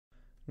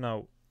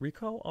Now,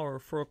 recall our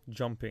frog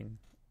jumping,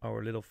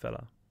 our little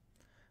fella.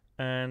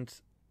 And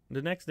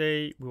the next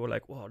day, we were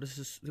like, wow,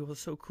 it was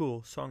so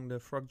cool. Song the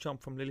frog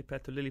jump from lily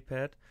pad to lily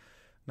pad.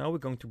 Now we're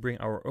going to bring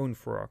our own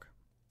frog.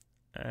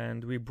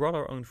 And we brought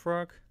our own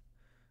frog.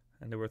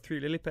 And there were 3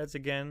 lily pads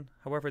again.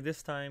 However,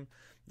 this time,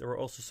 there were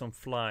also some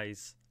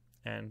flies.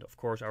 And of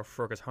course, our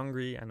frog is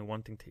hungry and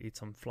wanting to eat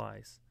some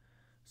flies.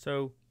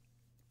 So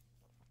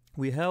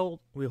we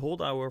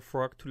hold our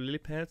frog to lily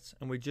pads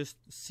and we just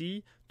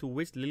see to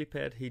which lily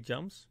pad he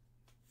jumps.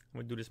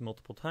 We do this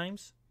multiple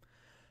times.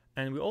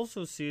 And we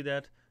also see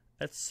that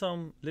at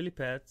some lily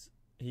pads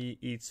he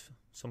eats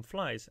some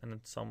flies and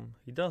at some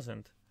he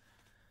doesn't.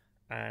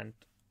 And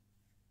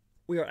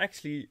we are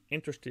actually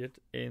interested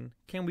in,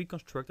 can we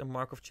construct a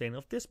Markov chain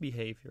of this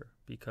behavior?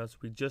 Because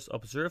we just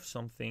observe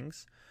some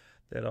things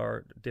that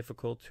are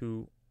difficult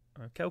to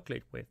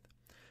calculate with.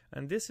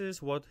 And this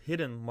is what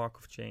hidden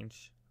Markov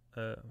chains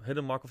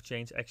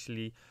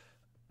actually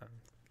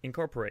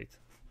incorporate.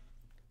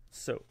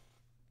 So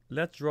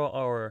let's draw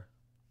our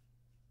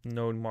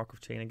known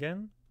Markov chain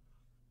again.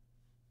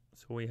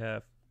 So we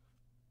have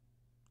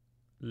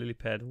lily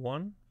pad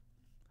 1,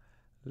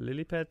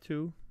 lily pad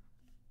 2,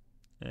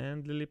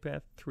 and lily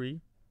pad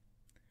 3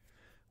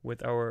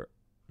 with our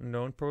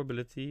known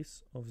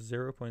probabilities of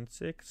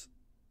 0.6,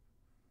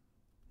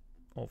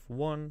 of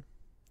 1,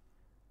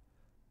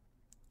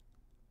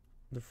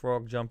 the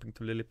frog jumping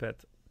to lily pad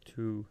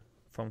 2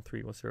 from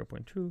 3 was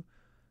 0.2,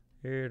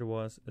 here it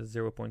was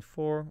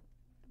 0.4,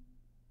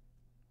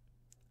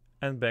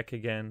 and back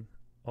again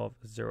of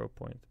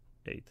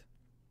 0.8.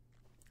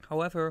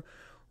 However,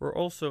 we're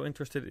also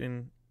interested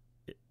in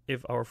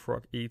if our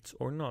frog eats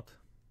or not.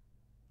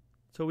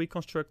 So we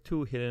construct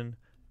 2 hidden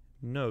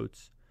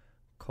nodes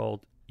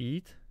called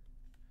eat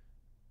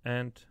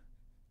and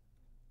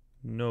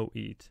no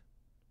eat.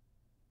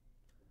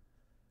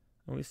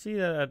 And we see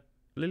that at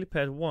lily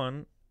pad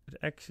 1, it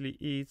actually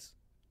eats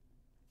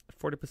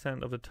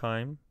 40% of the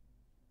time,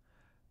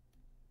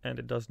 and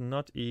it does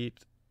not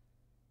eat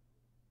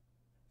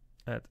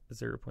at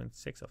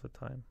 0.6 of the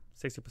time,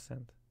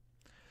 60%.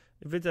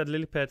 If it's at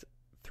lily pad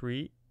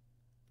 3,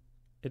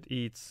 it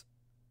eats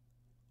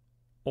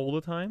all the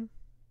time,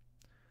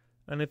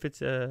 and if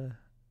it's lily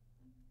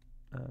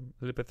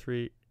pad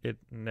 3, it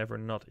never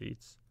not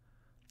eats.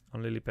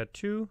 On lily pad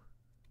 2,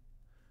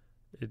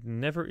 it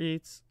never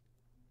eats,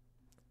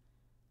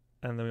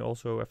 and then we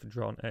also have to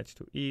draw an edge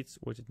to eats,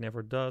 which it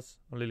never does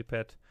on lily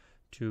pad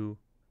 2,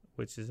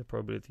 which is a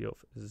probability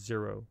of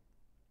 0.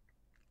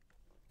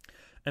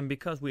 And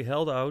because we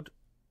held out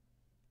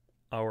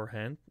our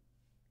hand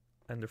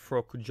and the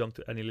frog could jump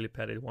to any lily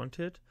pad it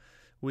wanted,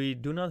 we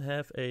do not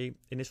have a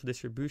initial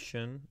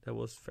distribution that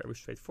was very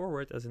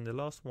straightforward as in the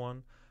last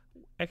one.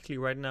 Actually,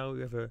 right now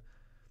we have a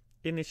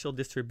initial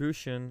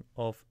distribution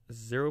of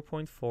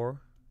 0.4,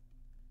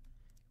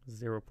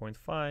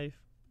 0.5,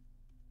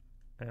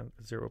 and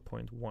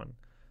 0.1,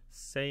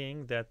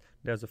 saying that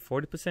there's a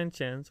 40%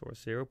 chance or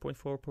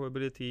 0.4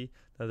 probability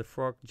that the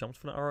frog jumps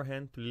from our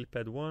hand to lily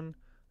pad 1,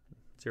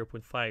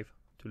 0.5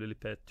 to lily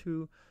pad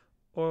 2,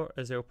 or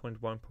a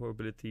 0.1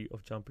 probability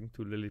of jumping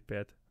to lily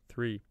pad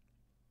 3.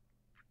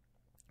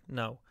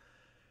 Now,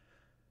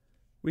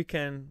 we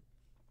can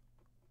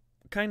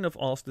kind of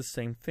ask the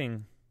same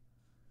thing.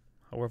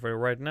 However,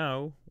 right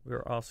now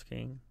we're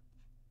asking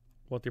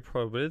what the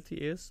probability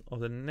is of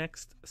the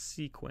next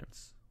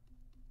sequence.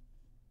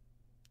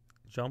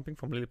 Jumping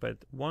from lily pad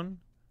 1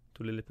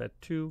 to lily pad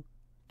 2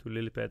 to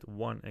lily pad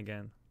 1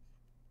 again.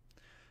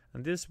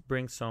 And this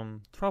brings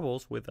some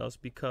troubles with us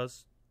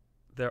because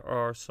there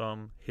are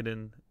some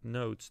hidden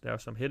nodes. There are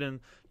some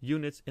hidden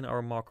units in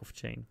our Markov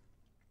chain.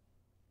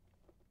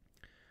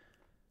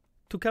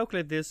 To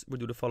calculate this, we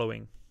do the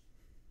following.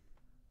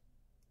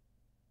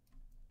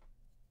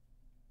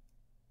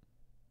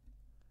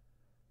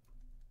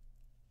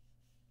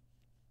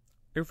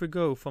 If we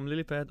go from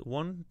lily pad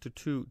 1 to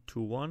 2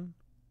 to 1,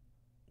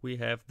 we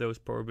have those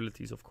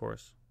probabilities, of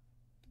course.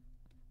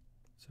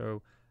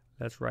 So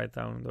let's write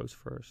down those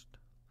first.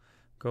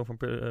 Go from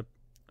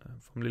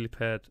lily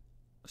pad,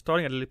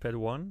 starting at lily pad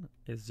 1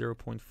 is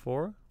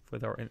 0.4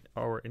 with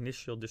our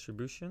initial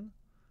distribution.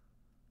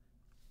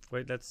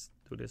 Wait, let's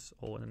do this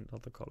all in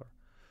another color.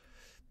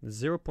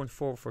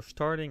 0.4 for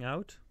starting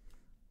out.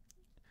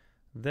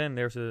 Then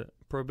there's a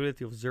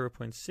probability of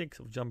 0.6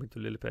 of jumping to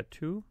lily pad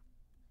 2.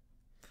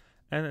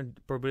 And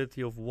a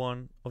probability of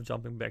 1 of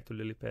jumping back to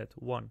lily pad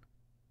 1.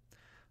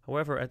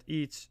 However, at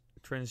each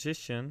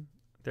transition,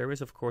 there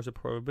is of course a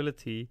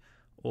probability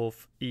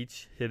of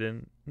each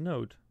hidden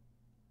node.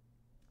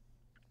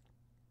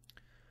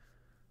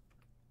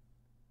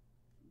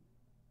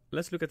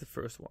 Let's look at the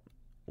first one.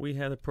 We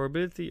have a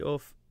probability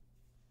of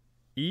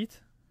eat,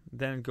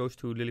 then it goes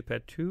to lily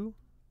pad 2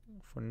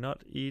 for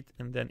not eat,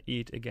 and then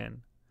eat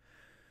again.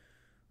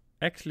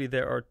 Actually,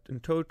 there are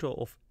in total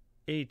of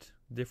 8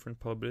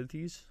 different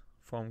probabilities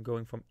from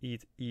going from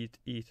eat, eat,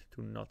 eat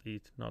to not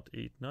eat, not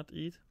eat, not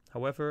eat.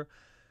 However,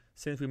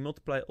 since we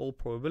multiply all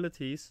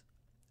probabilities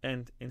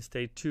and in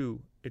state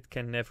 2 it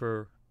can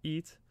never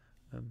eat,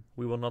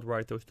 we will not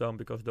write those down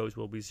because those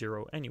will be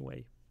 0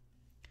 anyway.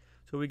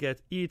 So we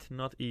get eat,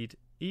 not eat,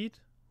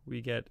 eat.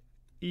 We get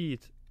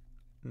eat,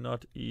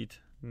 not eat,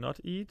 not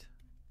eat.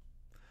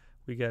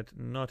 We get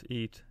not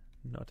eat,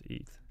 not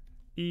eat,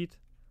 eat.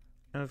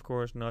 And of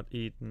course, not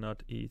eat,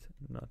 not eat,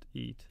 not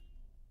eat.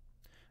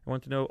 I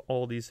want to know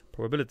all these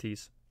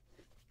probabilities.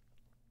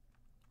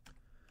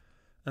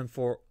 And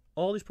for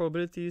all these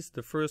probabilities,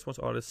 the first ones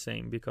are the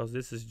same because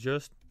this is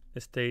just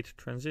a state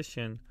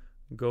transition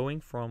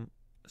going from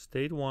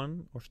state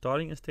 1 or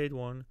starting in state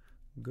 1,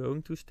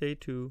 going to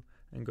state 2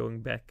 and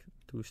going back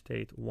to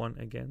state 1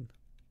 again.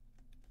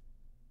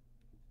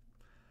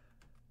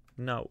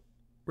 Now,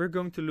 we're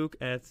going to look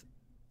at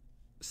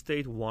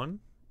state 1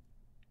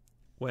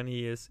 when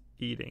he is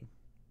eating.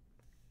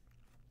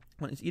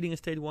 When it's eating in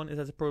state 1, it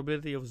has a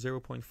probability of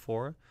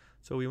 0.4,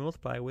 so we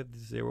multiply with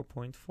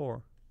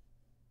 0.4.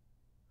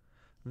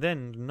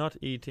 Then not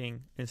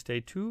eating in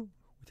state 2,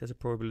 which has a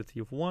probability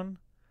of 1,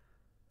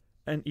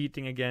 and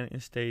eating again in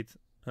state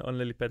on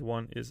lily pad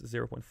 1 is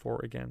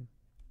 0.4 again.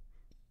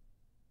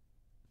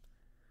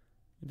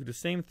 We do the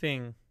same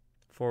thing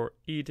for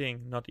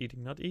eating, not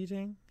eating, not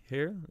eating.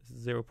 Here,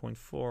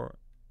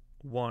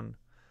 0.41.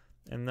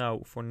 And now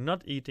for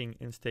not eating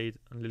in state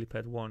on lily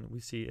pad 1, we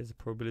see is a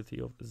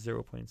probability of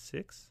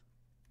 0.6.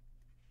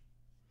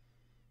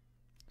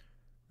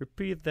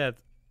 Repeat that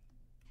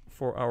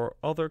for our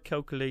other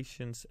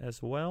calculations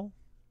as well.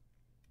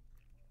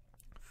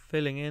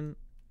 Filling in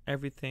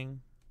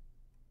everything.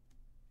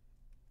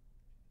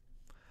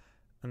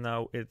 And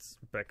now it's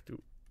back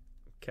to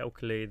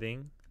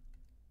calculating.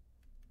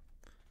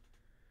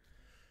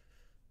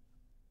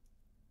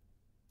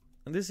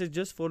 And this is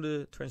just for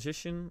the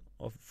transition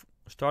of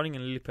starting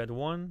in lily pad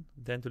 1,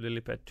 then to lily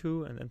pad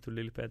 2, and then to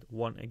lily pad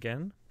 1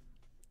 again.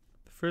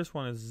 The first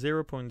one is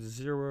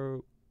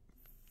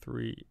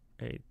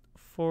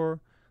 0.0384.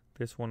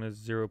 This one is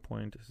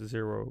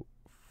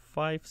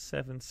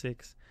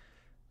 0.0576.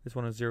 This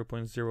one is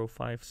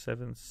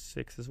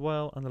 0.0576 as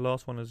well. And the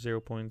last one is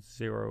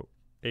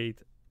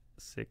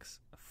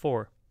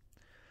 0.0864.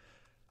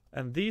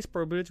 And these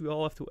probabilities we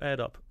all have to add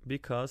up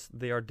because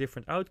they are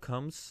different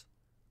outcomes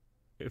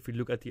if we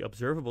look at the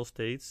observable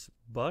states,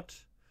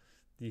 but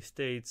the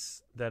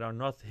states that are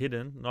not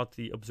hidden, not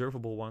the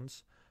observable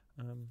ones,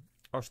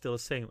 are still the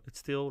same. It's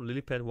still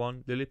lily pad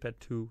 1, lily pad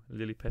 2,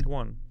 lily pad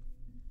 1.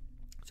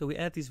 So we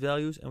add these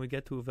values and we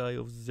get to a value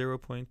of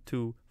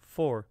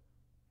 0.24,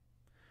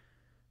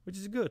 which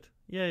is good.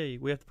 Yay,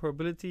 we have the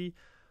probability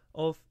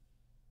of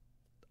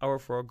our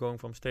frog going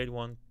from state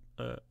 1,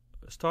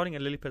 starting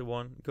at lily pad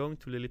 1, going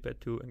to lily pad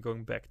 2, and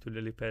going back to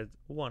lily pad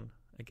 1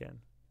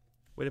 again,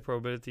 with a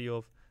probability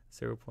of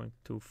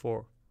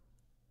 0.24.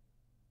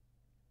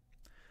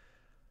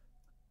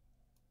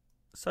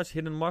 Such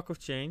hidden Markov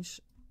chains,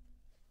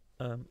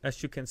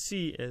 as you can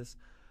see, is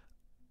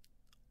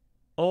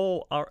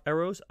all our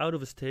arrows out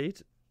of a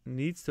state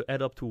needs to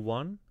add up to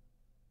 1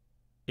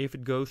 if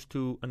it goes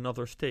to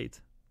another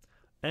state.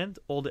 And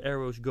all the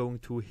arrows going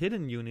to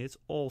hidden units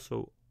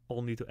also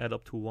all need to add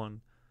up to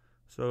 1.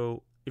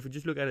 So if you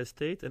just look at a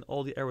state and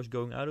all the arrows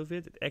going out of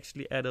it, it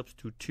actually adds up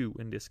to 2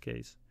 in this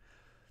case.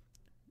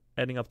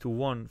 Adding up to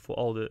 1 for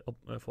all the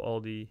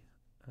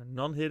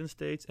non-hidden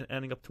states, and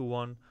adding up to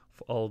 1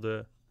 for all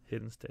the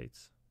hidden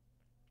states.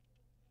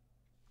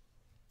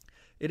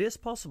 It is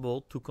possible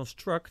to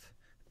construct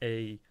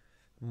a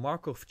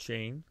Markov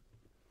chain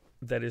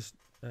that has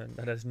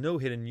no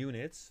hidden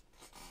units.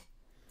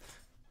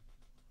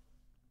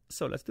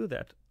 So let's do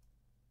that.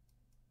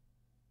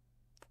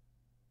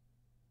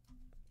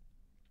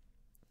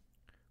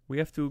 We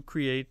have to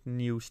create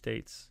new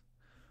states.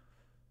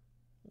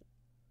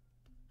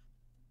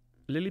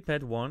 Lily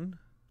pad 1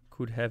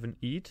 could have an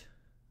eat,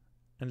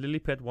 and lily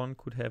pad 1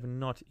 could have a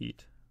not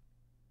eat.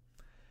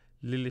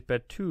 Lily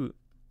pad 2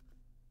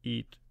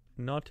 eat,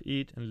 not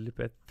eat, and lily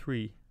pad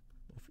 3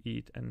 of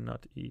eat and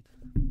not eat.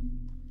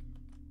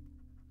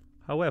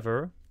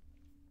 However,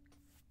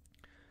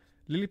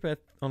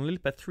 on lily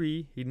pad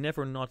 3 he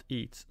never not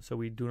eats, so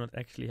we do not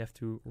actually have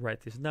to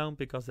write this down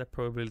because that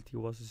probability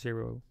was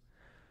 0.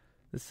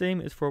 The same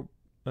is for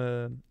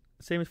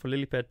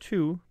lily pad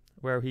 2,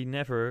 where he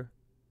never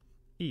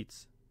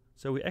eats.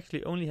 So we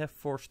actually only have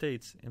 4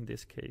 states in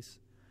this case.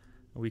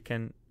 We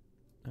can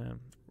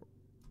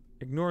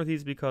ignore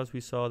these because we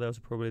saw there was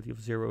a probability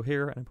of 0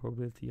 here and a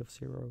probability of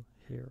 0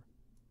 here.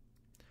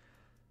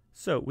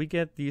 So we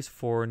get these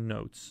 4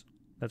 nodes.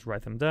 Let's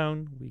write them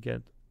down. We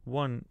get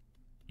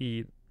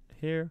 1e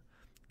here.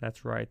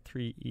 Let's write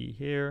 3e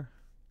here.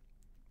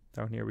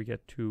 Down here we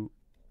get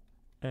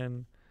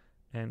 2n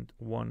and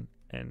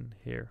 1n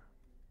here.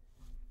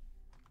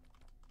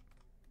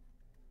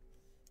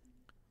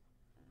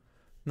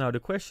 Now the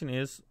question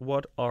is,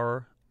 what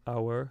are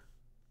our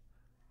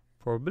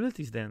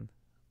probabilities then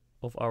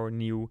of our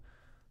new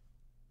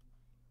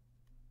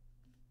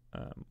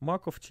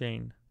Markov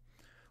chain?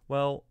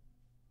 Well,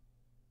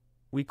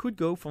 we could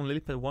go from lily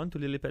pad 1 to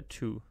lily pad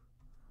 2.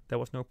 That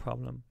was no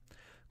problem.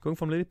 Going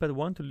from lily pad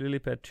 1 to lily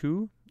pad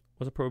 2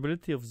 was a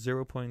probability of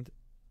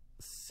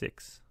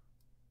 0.6.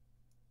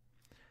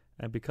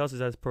 And because it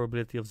has a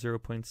probability of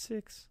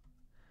 0.6,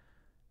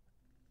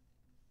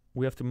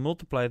 we have to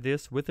multiply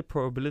this with the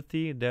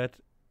probability that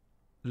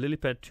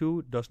lilypad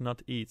 2 does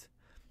not eat.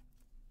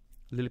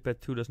 Lilypad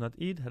 2 does not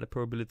eat had a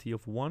probability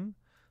of 1,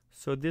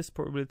 so this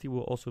probability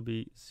will also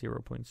be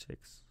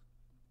 0.6.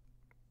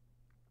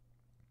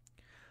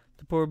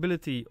 The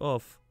probability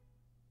of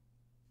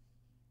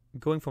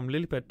going from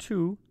lilypad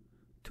 2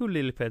 to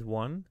lilypad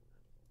 1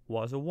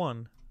 was a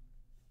 1.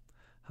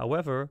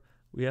 However,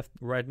 we have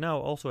right now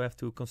also have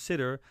to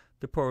consider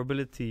the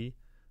probability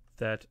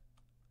that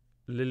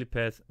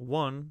lilypad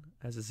 1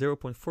 has a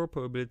 0.4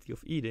 probability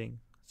of eating.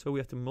 So we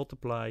have to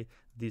multiply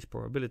these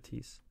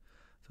probabilities.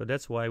 So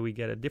that's why we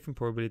get a different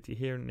probability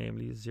here,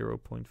 namely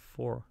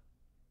 0.4.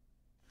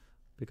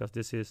 Because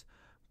this is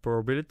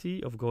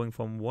probability of going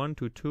from 1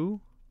 to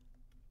 2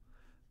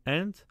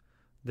 and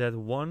that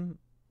 1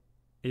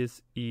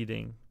 is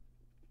eating.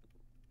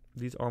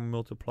 These are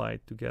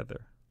multiplied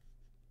together.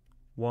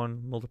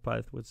 1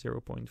 multiplied with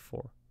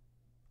 0.4.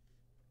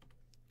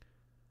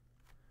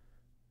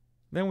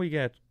 Then we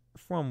get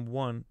from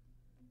 1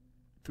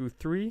 to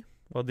 3.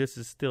 Well, this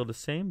is still the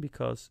same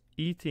because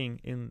eating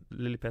in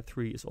lilypad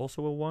 3 is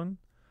also a 1.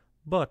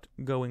 But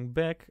going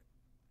back,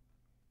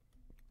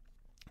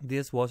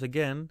 this was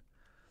again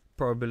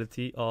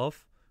probability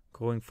of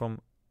going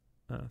from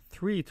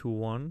 3 to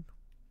 1.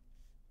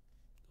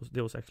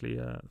 There was actually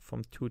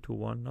from 2 to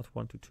 1, not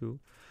 1 to 2.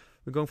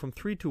 We're going from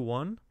 3 to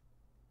 1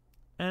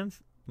 and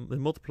we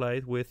multiply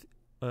it with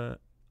at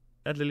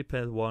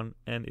lilypad 1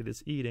 and it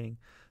is eating.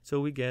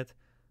 So we get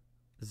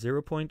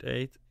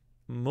 0.8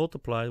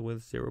 multiplied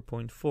with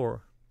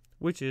 0.4,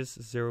 which is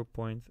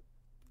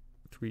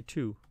 0.32.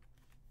 Do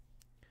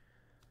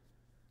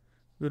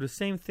the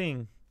same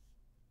thing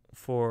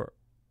for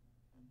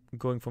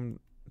going from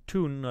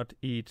 2 not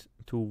eat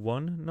to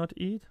 1 not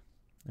eat.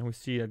 And we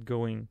see that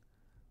going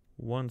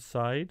one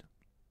side,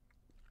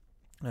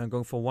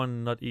 going from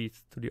 1 not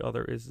eat to the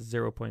other is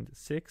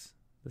 0.6,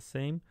 the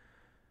same.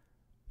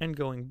 And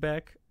going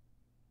back,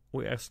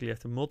 we actually have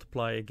to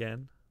multiply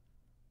again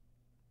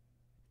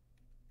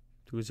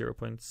to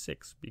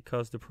 0.6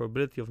 because the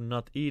probability of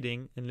not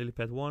eating in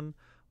lilypad 1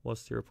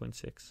 was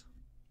 0.6.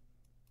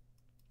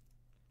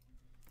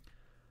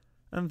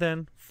 And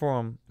then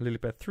from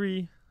lilypad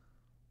 3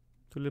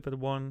 to lilypad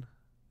 1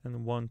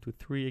 and 1 to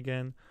 3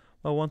 again.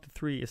 Well, 1 to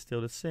 3 is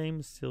still the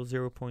same, still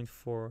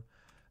 0.4.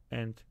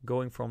 And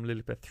going from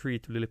lilypad 3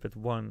 to lilypad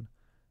 1,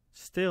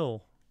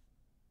 still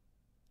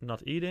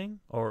not eating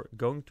or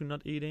going to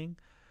not eating.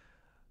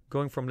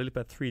 Going from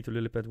lilypad 3 to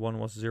lilypad 1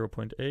 was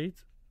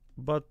 0.8,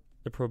 but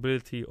the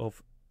probability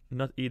of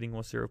not eating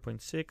was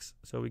 0.6,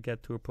 so we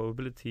get to a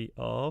probability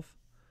of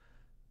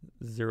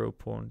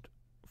 0.48.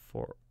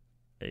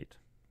 And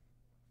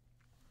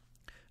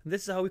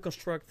this is how we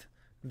construct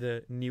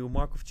the new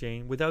Markov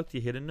chain without the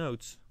hidden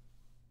nodes.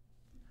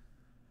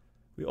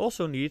 We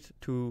also need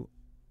to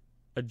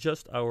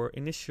adjust our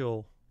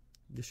initial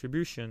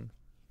distribution.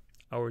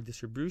 Our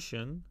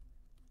distribution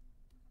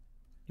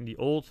in the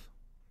old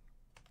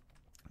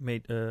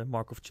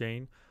Markov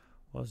chain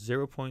was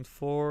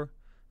 0.4,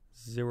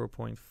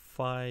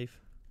 0.5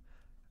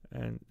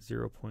 and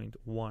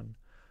 0.1.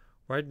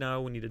 Right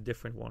now we need a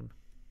different one.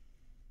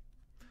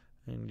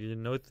 And you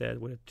note that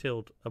with a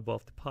tilde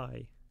above the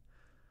pi.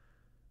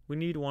 We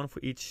need one for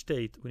each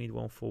state. We need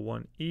one for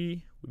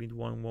 1e, we need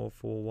one more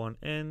for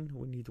 1n,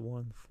 we need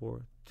one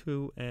for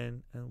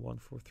 2n and one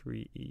for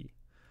 3e.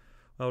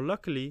 Well,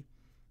 luckily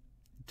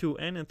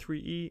 2n and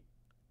 3e,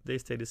 they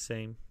stay the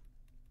same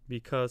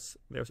because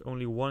there's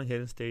only one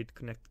hidden state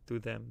connected to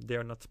them. They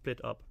are not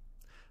split up.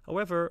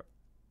 However,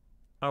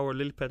 our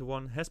lilypad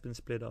 1 has been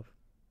split up.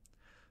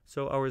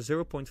 So our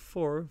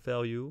 0.4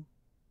 value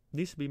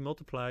needs to be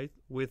multiplied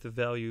with the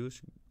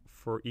values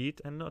for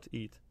eat and not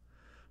eat.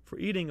 For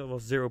eating it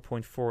was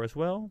 0.4 as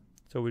well.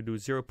 So we do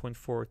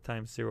 0.4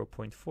 times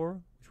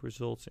 0.4, which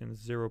results in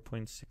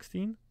 0.16.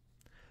 And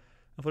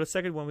for the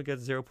second one we get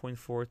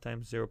 0.4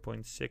 times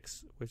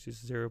 0.6, which is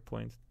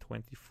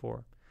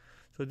 0.24.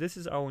 So this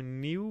is our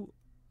new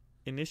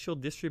initial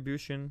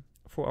distribution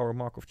for our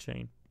Markov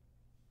chain.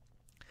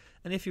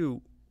 And if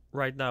you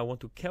right now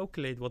want to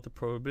calculate what the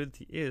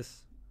probability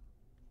is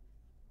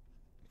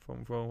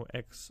from row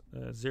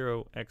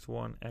x0,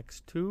 x1,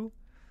 x2,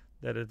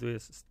 that it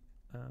is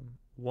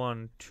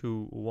 1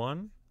 to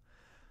 1,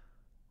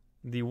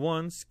 the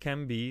ones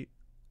can be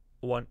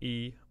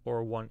 1e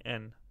or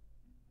 1n.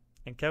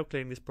 And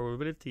calculating this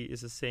probability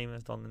is the same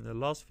as done in the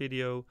last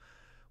video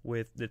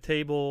with the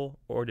table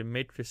or the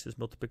matrix's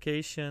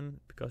multiplication,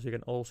 because you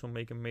can also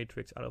make a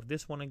matrix out of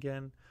this one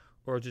again,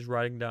 or just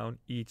writing down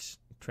each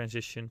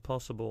transition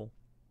possible.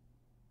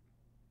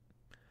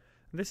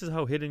 And this is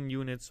how hidden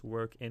units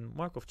work in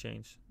Markov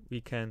chains.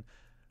 We can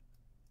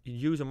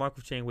use a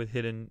Markov chain with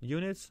hidden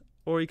units,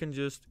 or you can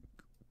just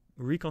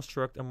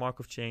reconstruct a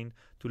Markov chain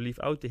to leave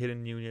out the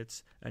hidden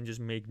units and just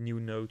make new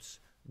nodes,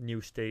 new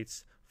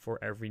states for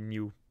every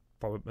new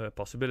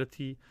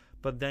possibility.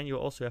 But then you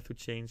also have to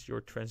change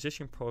your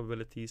transition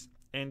probabilities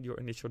and your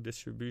initial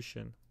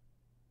distribution.